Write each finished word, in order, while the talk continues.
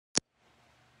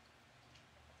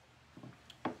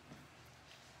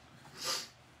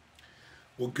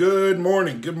Well, good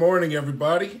morning. Good morning,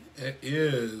 everybody. It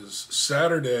is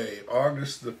Saturday,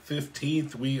 August the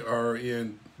 15th. We are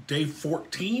in day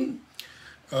 14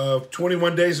 of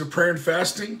 21 days of prayer and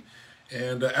fasting.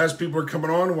 And as people are coming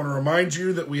on, I want to remind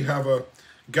you that we have a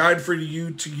guide for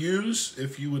you to use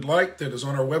if you would like that is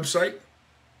on our website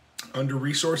under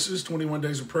resources, 21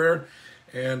 days of prayer.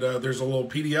 And there's a little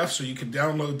PDF so you can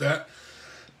download that.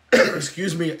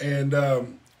 Excuse me.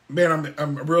 And man,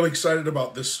 I'm really excited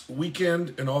about this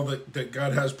weekend and all that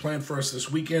God has planned for us this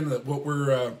weekend, that what we're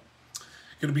going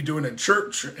to be doing in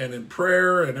church and in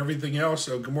prayer and everything else.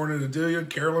 So good morning, Adelia,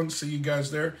 Carolyn, see you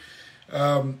guys there.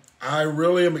 I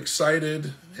really am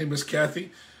excited, hey, Miss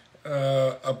Kathy,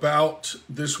 about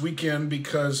this weekend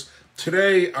because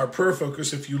today our prayer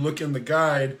focus, if you look in the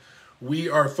guide, we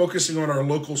are focusing on our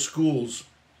local schools.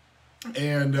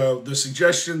 And the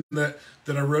suggestion that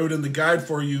I wrote in the guide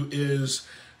for you is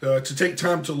to take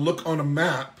time to look on a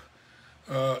map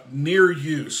near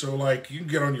you. So like you can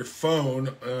get on your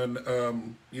phone and,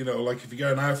 like if you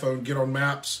got an iPhone, get on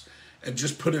maps and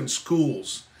just put in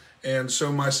schools. And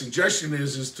so my suggestion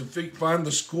is to find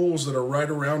the schools that are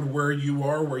right around where you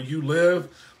are, where you live,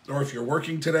 or if you're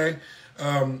working today,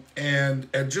 and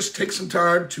just take some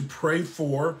time to pray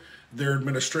for their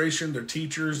administration, their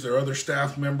teachers, their other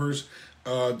staff members,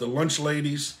 the lunch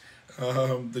ladies,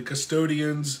 the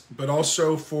custodians, but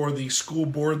also for the school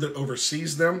board that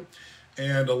oversees them.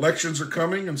 And elections are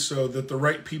coming, and so that the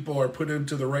right people are put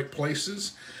into the right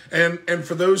places. And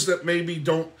for those that maybe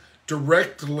don't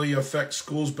directly affect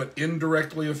schools, but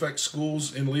indirectly affect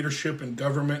schools in leadership and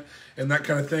government and that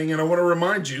kind of thing. And I want to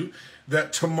remind you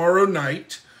that tomorrow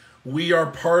night we are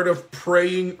part of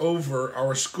praying over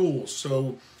our schools.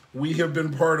 So we have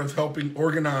been part of helping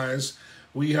organize.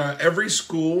 We every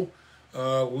school,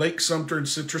 Lake Sumter and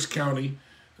Citrus County,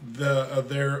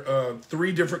 their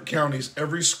 3 different counties,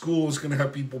 every school is going to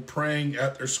have people praying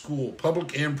at their school,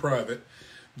 public and private,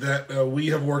 that we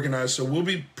have organized. So we'll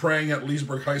be praying at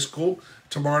Leesburg High School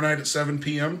tomorrow night at 7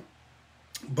 p.m.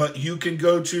 But you can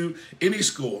go to any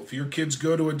school. If your kids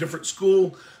go to a different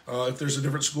school, if there's a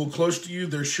different school close to you,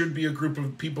 there should be a group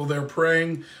of people there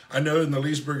praying. I know in the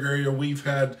Leesburg area, we've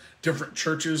had different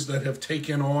churches that have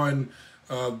taken on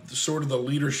sort of the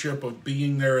leadership of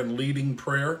being there and leading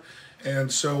prayer.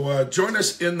 And so join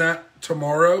us in that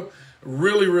tomorrow.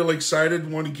 Really, really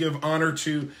excited. Want to give honor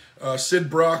to Sid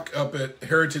Brock up at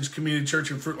Heritage Community Church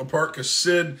in Fruitland Park, because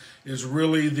Sid is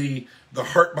really the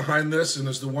heart behind this and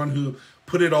is the one who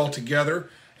put it all together.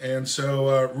 And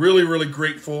so really, really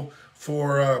grateful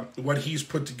for what he's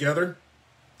put together.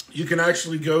 You can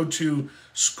actually go to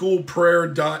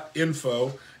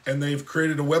schoolprayer.info, and they've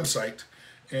created a website.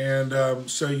 And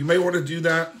so you may want to do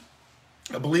that.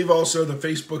 I believe also the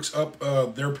Facebook's up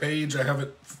their page. I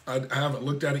haven't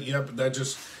looked at it yet, but that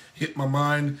just hit my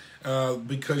mind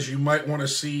because you might want to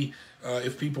see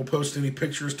if people post any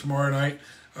pictures tomorrow night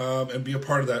and be a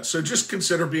part of that. So just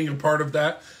consider being a part of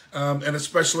that, and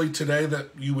especially today that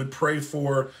you would pray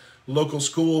for local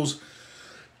schools.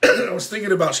 I was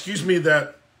thinking about,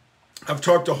 that I've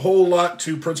talked a whole lot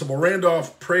to Principal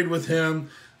Randolph, prayed with him,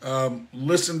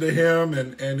 listened to him,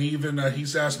 and even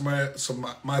he's asked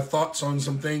my thoughts on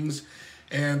some things.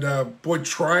 And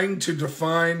trying to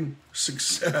define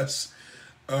success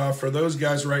for those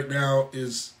guys right now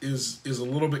is a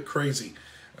little bit crazy.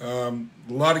 A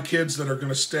lot of kids that are going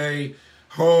to stay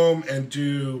home and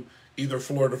do either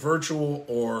Florida virtual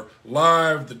or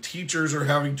live. The teachers are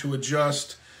having to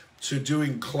adjust to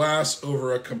doing class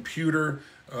over a computer,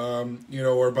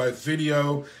 or by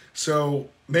video. So,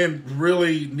 man,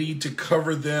 really need to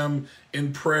cover them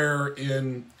in prayer,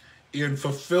 in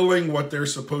fulfilling what they're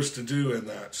supposed to do in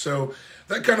that. So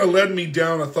that kind of led me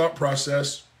down a thought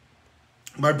process.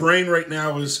 My brain right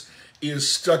now is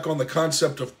stuck on the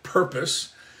concept of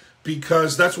purpose,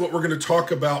 because that's what we're going to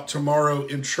talk about tomorrow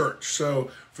in church. So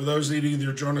for those that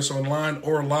either join us online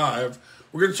or live,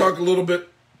 we're going to talk a little bit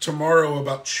tomorrow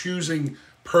about choosing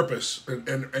purpose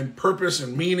and purpose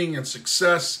and meaning and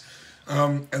success.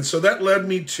 And so that led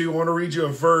me to, I want to read you a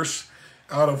verse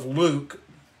out of Luke,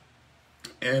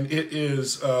 and it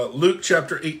is Luke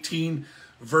chapter 18,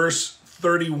 verse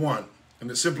 31.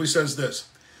 And it simply says this: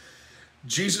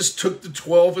 Jesus took the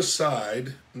 12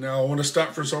 aside. Now I want to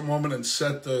stop for a moment and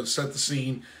set the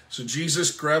scene. So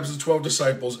Jesus grabs the 12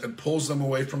 disciples and pulls them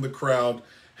away from the crowd,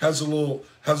 has a little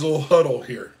huddle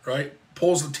here, right?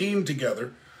 Pulls the team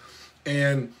together.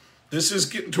 And this is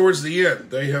getting towards the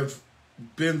end. They have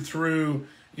been through,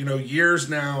 years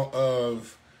now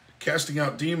of casting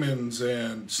out demons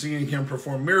and seeing him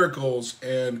perform miracles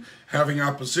and having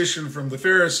opposition from the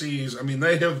Pharisees. I mean,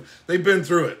 they've been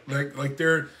through it. Like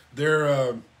they're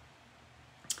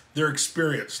their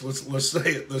experience. Let's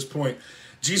say at this point,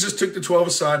 Jesus took the 12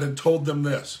 aside and told them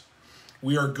this: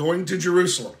 we are going to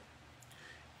Jerusalem,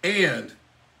 and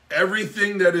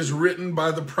everything that is written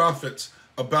by the prophets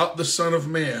about the Son of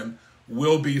Man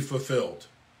will be fulfilled.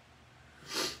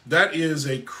 That is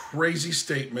a crazy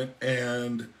statement,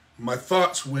 and my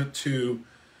thoughts went to,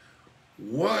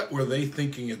 what were they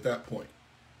thinking at that point?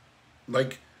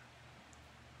 Like,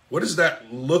 what does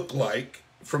that look like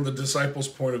from the disciples'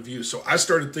 point of view? So I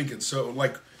started thinking, so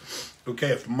like, okay,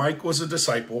 if Mike was a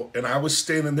disciple and I was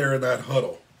standing there in that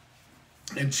huddle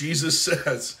and Jesus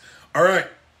says, all right,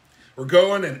 we're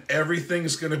going and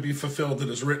everything's going to be fulfilled that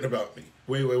is written about me.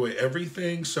 Wait,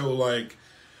 everything? So like,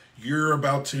 you're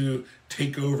about to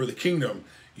take over the kingdom.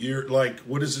 You're like,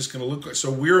 what is this going to look like? So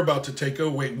we're about to take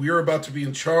over. Wait, we're about to be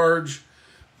in charge.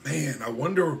 Man, I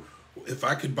wonder if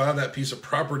I could buy that piece of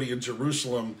property in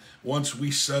Jerusalem once we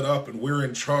set up and we're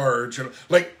in charge. And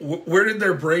like, where did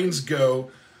their brains go?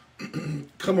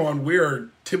 Come on, we are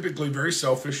typically very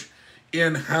selfish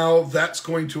in how that's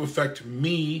going to affect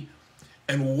me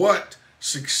and what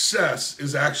success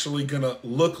is actually going to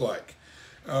look like.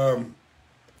 And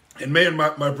man,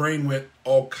 my brain went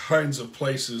all kinds of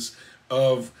places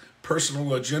of personal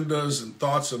agendas and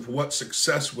thoughts of what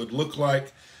success would look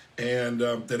like, and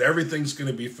that everything's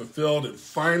going to be fulfilled. And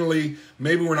finally,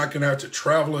 maybe we're not going to have to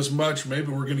travel as much.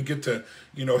 Maybe we're going to get to,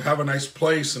 have a nice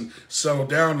place and settle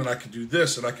down, and I could do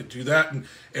this and I could do that.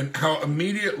 And how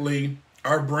immediately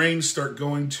our brains start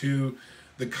going to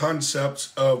the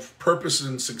concepts of purpose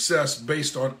and success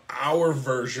based on our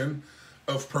version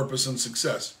of purpose and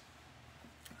success.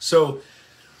 So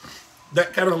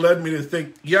that kind of led me to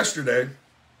think yesterday,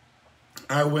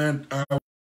 I went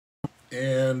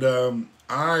and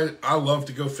I love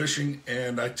to go fishing,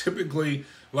 and I typically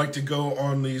like to go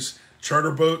on these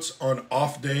charter boats on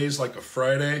off days like a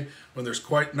Friday when there's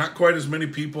not quite as many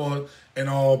people and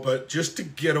all, but just to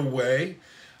get away.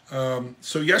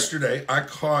 So yesterday I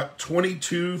caught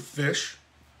 22 fish.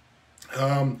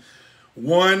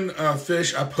 One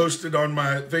fish I posted on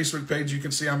my Facebook page. You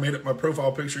can see I made it my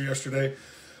profile picture yesterday.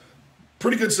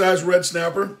 Pretty good sized red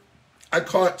snapper. I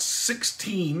caught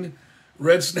 16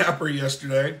 red snapper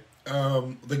yesterday.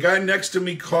 The guy next to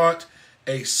me caught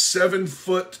a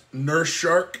 7-foot nurse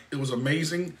shark. It was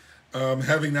amazing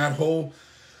having that whole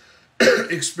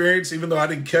experience. Even though I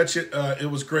didn't catch it, it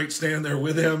was great standing there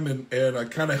with him and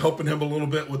kind of helping him a little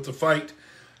bit with the fight.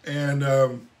 And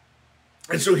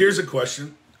so here's a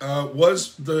question.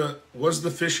 Was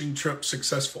the fishing trip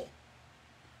successful?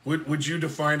 Would you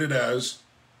define it as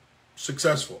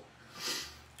successful?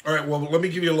 All right, well, let me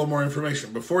give you a little more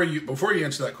information. Before you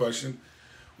answer that question,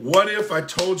 what if I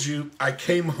told you I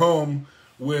came home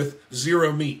with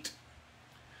 0 meat?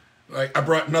 Like, I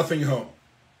brought nothing home.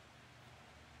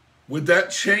 Would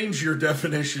that change your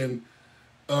definition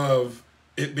of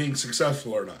it being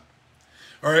successful or not?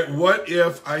 All right, what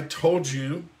if I told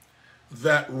you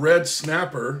that red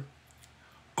snapper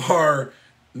are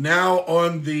now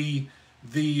on the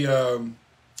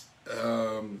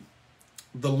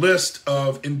list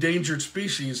of endangered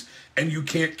species and you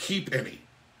can't keep any?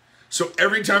 So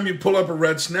every time you pull up a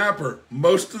red snapper,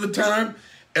 most of the time,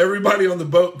 everybody on the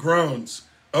boat groans,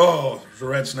 oh, there's a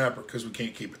red snapper because we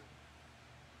can't keep it.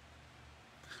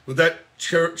 Would that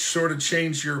sort of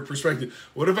change your perspective?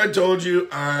 What if I told you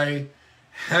I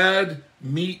had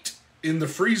meat in the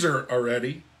freezer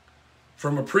already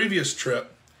from a previous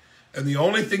trip, and the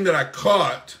only thing that I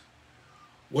caught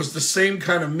was the same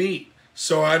kind of meat,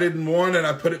 so I didn't want it,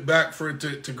 I put it back for it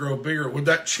to grow bigger? Would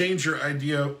that change your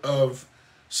idea of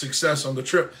success on the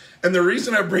trip? And the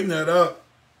reason I bring that up,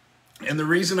 and the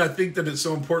reason I think that it's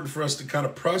so important for us to kind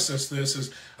of process this,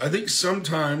 is I think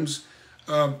sometimes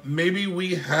maybe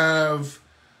we have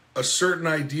a certain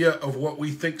idea of what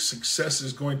we think success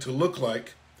is going to look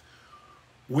like,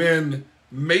 when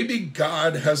maybe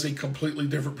God has a completely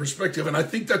different perspective. And I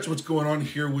think that's what's going on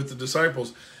here with the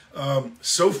disciples.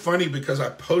 So funny, because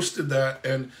I posted that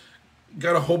and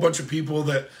got a whole bunch of people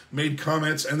that made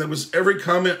comments, and there was every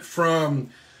comment from,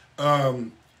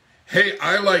 hey,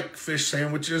 I like fish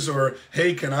sandwiches, or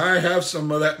hey, can I have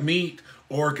some of that meat,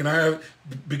 or can I have,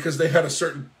 because they had a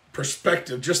certain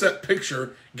perspective. Just that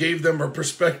picture gave them a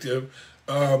perspective,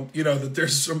 that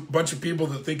there's some bunch of people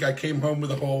that think I came home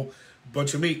with a whole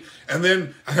bunch of meat. And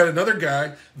then I had another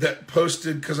guy that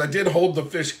posted, because I did hold the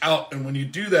fish out, and when you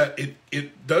do that,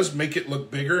 it does make it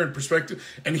look bigger in perspective.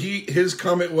 And his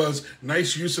comment was,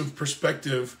 nice use of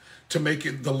perspective to make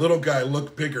it the little guy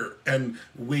look bigger, and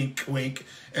wink, wink.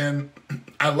 And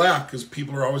I laugh because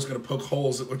people are always going to poke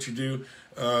holes at what you do.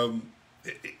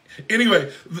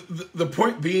 Anyway, the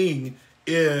point being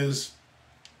is,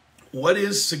 what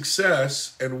is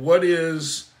success and what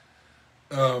is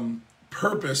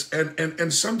purpose.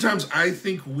 And sometimes I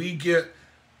think we get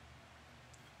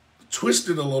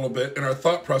twisted a little bit in our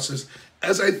thought process,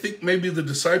 as I think maybe the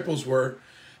disciples were,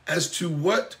 as to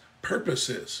what purpose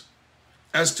is,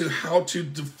 as to how to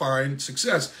define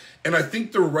success. And I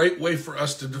think the right way for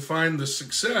us to define the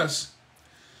success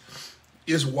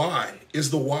is why,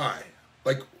 is the why.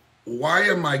 Like, why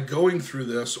am I going through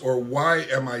this, or why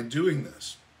am I doing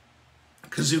this?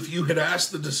 Because if you had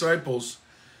asked the disciples,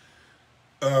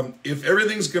 if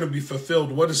everything's going to be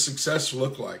fulfilled, what does success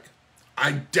look like?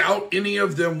 I doubt any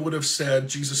of them would have said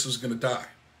Jesus is going to die.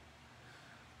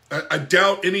 I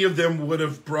doubt any of them would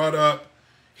have brought up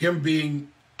him being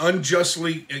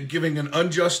unjustly, giving an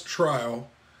unjust trial,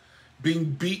 being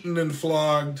beaten and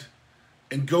flogged,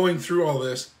 and going through all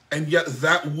this. And yet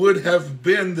that would have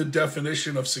been the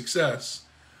definition of success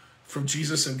from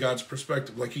Jesus and God's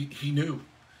perspective. Like he knew.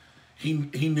 He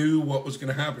knew what was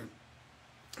going to happen.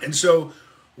 And so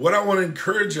what I want to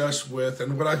encourage us with,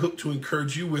 and what I hope to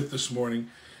encourage you with this morning,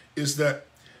 is that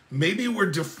maybe we're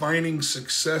defining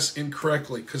success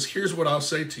incorrectly. Because here's what I'll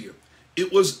say to you.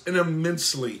 It was an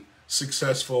immensely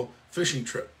successful fishing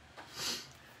trip.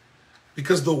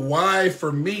 Because the why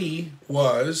for me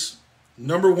was,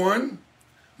 number one,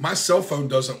 my cell phone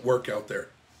doesn't work out there.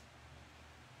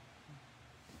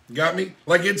 Got me?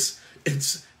 Like it's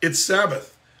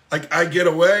Sabbath. Like I get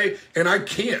away and I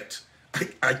can't.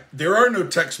 There are no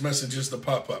text messages that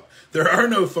pop up. There are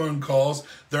no phone calls.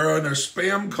 There are no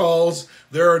spam calls.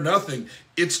 There are nothing.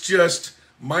 It's just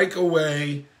Mike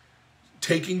away,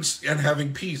 taking and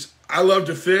having peace. I love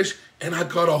to fish, and I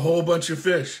caught a whole bunch of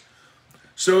fish.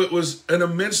 So it was an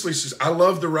immensely, I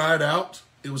love the ride out.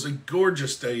 It was a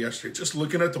gorgeous day yesterday, just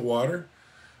looking at the water,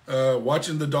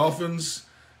 watching the dolphins,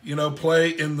 play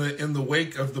in the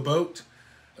wake of the boat,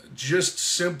 just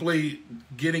simply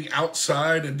getting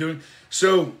outside and doing.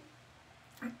 So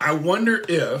I wonder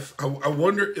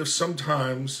if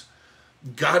sometimes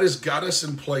God has got us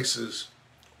in places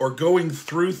or going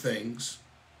through things,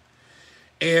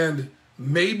 and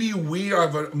maybe we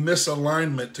have a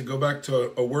misalignment, to go back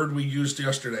to a word we used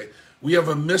yesterday. We have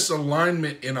a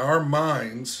misalignment in our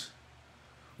minds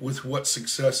with what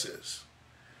success is.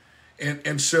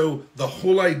 And so the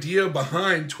whole idea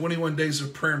behind 21 days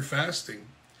of prayer and fasting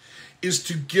is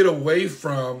to get away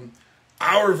from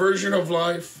our version of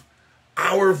life,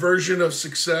 our version of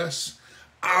success,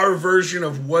 our version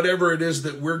of whatever it is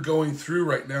that we're going through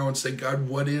right now, and say, God,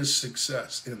 what is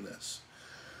success in this?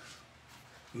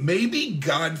 Maybe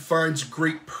God finds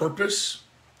great purpose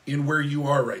in where you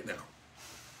are right now,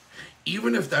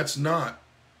 even if that's not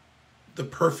the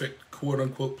perfect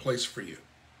quote-unquote place for you.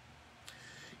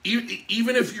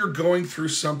 Even if you're going through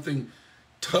something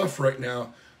tough right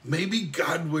now, maybe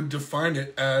God would define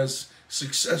it as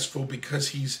successful because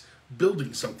he's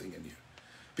building something in you.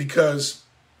 Because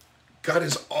God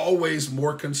is always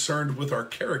more concerned with our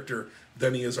character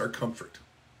than he is our comfort.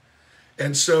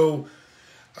 And so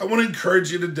I want to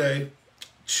encourage you today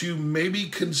to maybe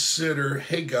consider,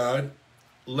 hey, God,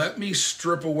 let me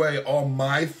strip away all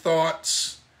my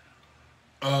thoughts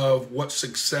of what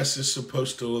success is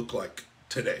supposed to look like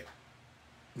today.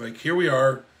 Like, here we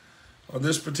are on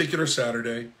this particular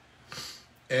Saturday,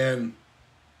 and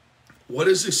what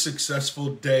does a successful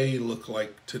day look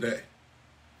like today?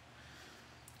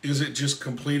 Is it just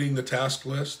completing the task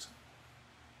list?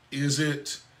 Is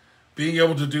it being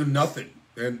able to do nothing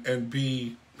and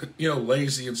be,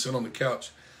 lazy and sit on the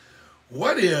couch?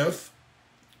 What if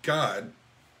God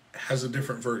has a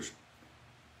different version?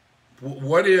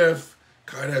 What if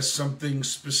God has something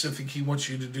specific he wants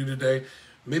you to do today?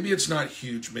 Maybe it's not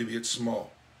huge, maybe it's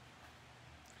small.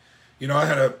 I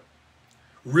had a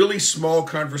really small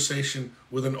conversation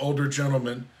with an older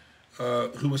gentleman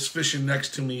who was fishing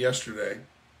next to me yesterday.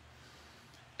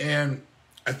 And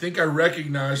I think I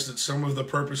recognized that some of the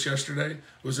purpose yesterday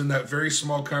was in that very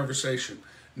small conversation.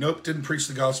 Nope, didn't preach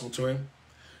the gospel to him.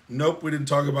 Nope, we didn't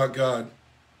talk about God.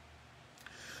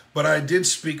 But I did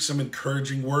speak some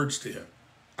encouraging words to him.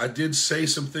 I did say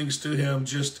some things to him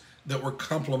just that were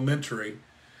complimentary,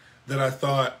 that I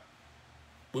thought,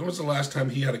 when was the last time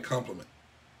he had a compliment?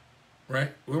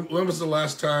 Right? When was the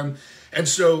last time? And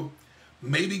so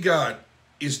maybe God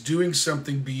is doing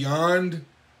something beyond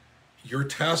your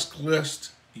task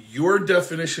list, your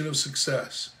definition of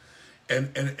success.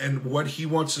 And what he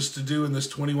wants us to do in this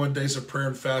 21 days of prayer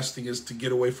and fasting is to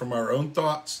get away from our own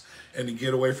thoughts and to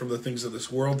get away from the things of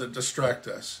this world that distract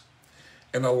us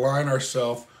and align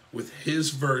ourselves with his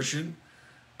version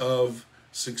of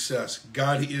success.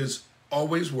 God is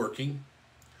always working,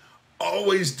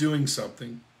 always doing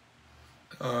something,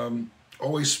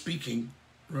 always speaking.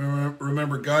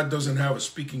 Remember, God doesn't have a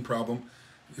speaking problem.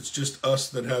 It's just us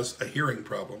that has a hearing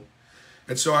problem.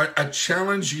 And so I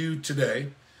challenge you today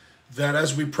that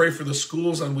as we pray for the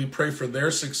schools and we pray for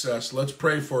their success, let's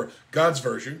pray for God's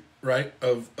version, right,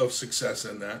 of success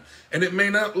in that. And it may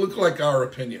not look like our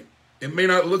opinion. It may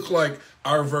not look like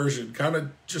our version, kind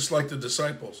of just like the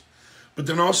disciples. But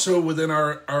then also within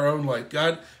our own life,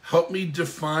 God, help me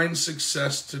define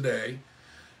success today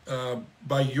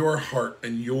by your heart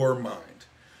and your mind.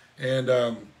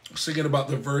 And thinking about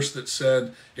the verse that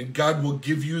said, and God will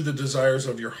give you the desires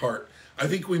of your heart. I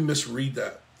think we misread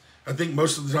that. I think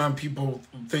most of the time people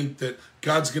think that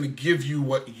God's going to give you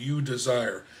what you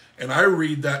desire. And I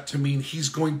read that to mean he's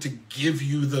going to give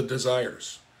you the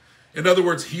desires. In other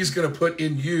words, he's going to put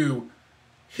in you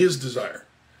his desire.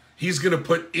 He's going to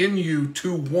put in you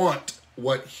to want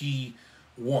what he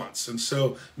wants. And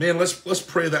so, man, let's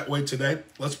pray that way today.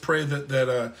 Let's pray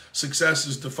that success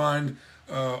is defined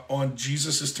on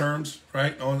Jesus's terms,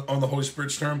 right? On the Holy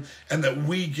Spirit's term, and that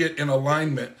we get in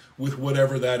alignment with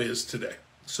whatever that is today.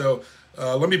 So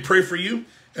let me pray for you,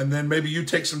 and then maybe you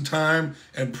take some time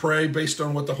and pray based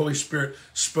on what the Holy Spirit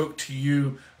spoke to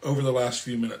you over the last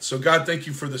few minutes. So God, thank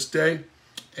you for this day.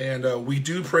 And we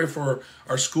do pray for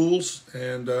our schools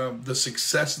and the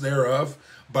success thereof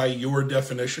by your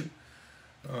definition.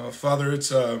 Father, it's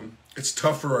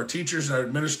tough for our teachers and our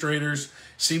administrators.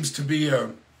 Seems to be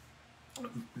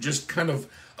just kind of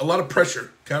a lot of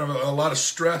pressure, kind of a lot of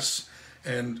stress,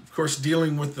 and of course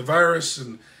dealing with the virus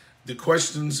and the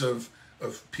questions of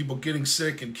people getting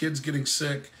sick and kids getting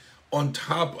sick, on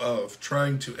top of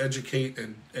trying to educate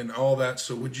and all that.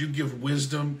 So would you give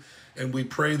wisdom, and we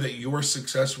pray that your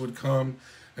success would come.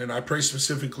 And I pray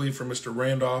specifically for Mr.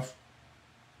 Randolph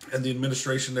and the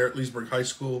administration there at Leesburg High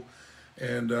School.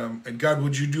 And God,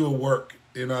 would you do a work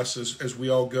in us as we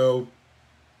all go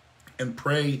and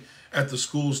pray at the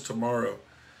schools tomorrow.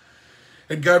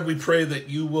 And God, we pray that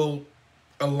you will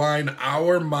align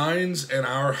our minds and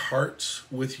our hearts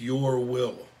with your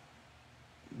will,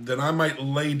 that I might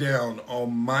lay down all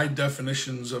my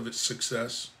definitions of its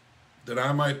success, that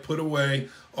I might put away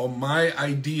all my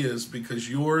ideas because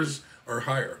yours are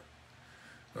higher,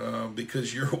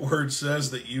 because your word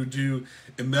says that you do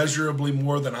immeasurably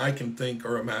more than I can think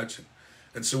or imagine.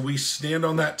 And so we stand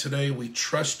on that today. We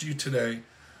trust you today.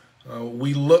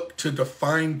 We look to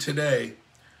define today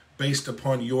based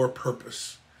upon your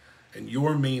purpose and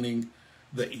your meaning,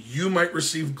 that you might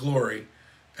receive glory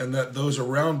and that those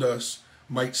around us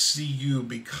might see you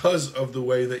because of the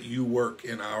way that you work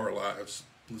in our lives.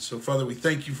 And so, Father, we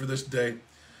thank you for this day.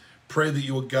 Pray that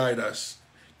you will guide us,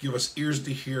 give us ears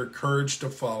to hear, courage to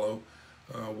follow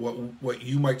what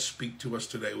you might speak to us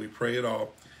today. We pray it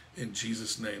all in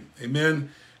Jesus' name.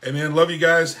 Amen. Amen. Love you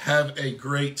guys. Have a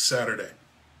great Saturday.